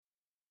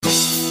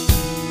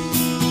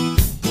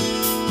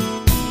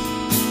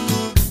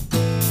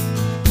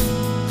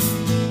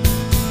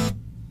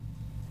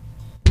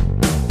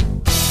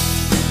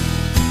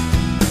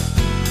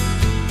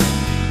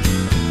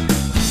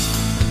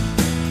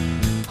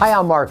Hi,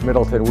 I'm Mark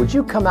Middleton. Would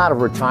you come out of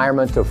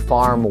retirement to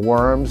farm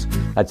worms?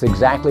 That's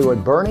exactly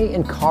what Bernie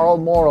and Carl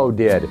Moro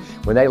did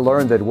when they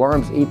learned that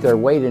worms eat their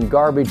weight in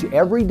garbage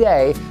every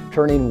day,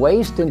 turning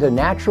waste into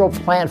natural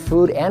plant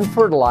food and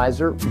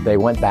fertilizer. They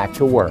went back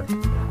to work.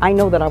 I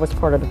know that I was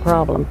part of the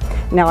problem.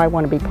 Now I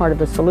want to be part of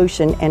the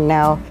solution, and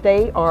now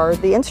they are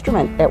the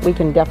instrument that we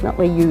can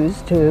definitely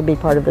use to be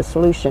part of the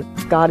solution.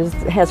 God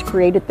has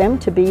created them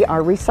to be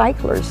our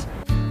recyclers.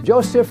 Joe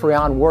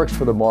Cifrion works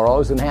for the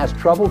Moros and has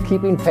trouble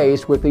keeping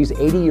pace with these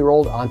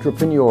 80-year-old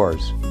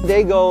entrepreneurs.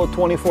 They go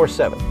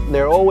 24/7.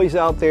 They're always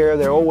out there.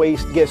 They're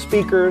always guest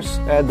speakers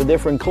at the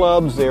different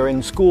clubs. They're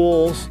in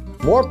schools.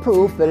 More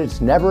proof that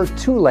it's never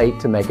too late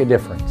to make a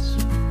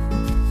difference.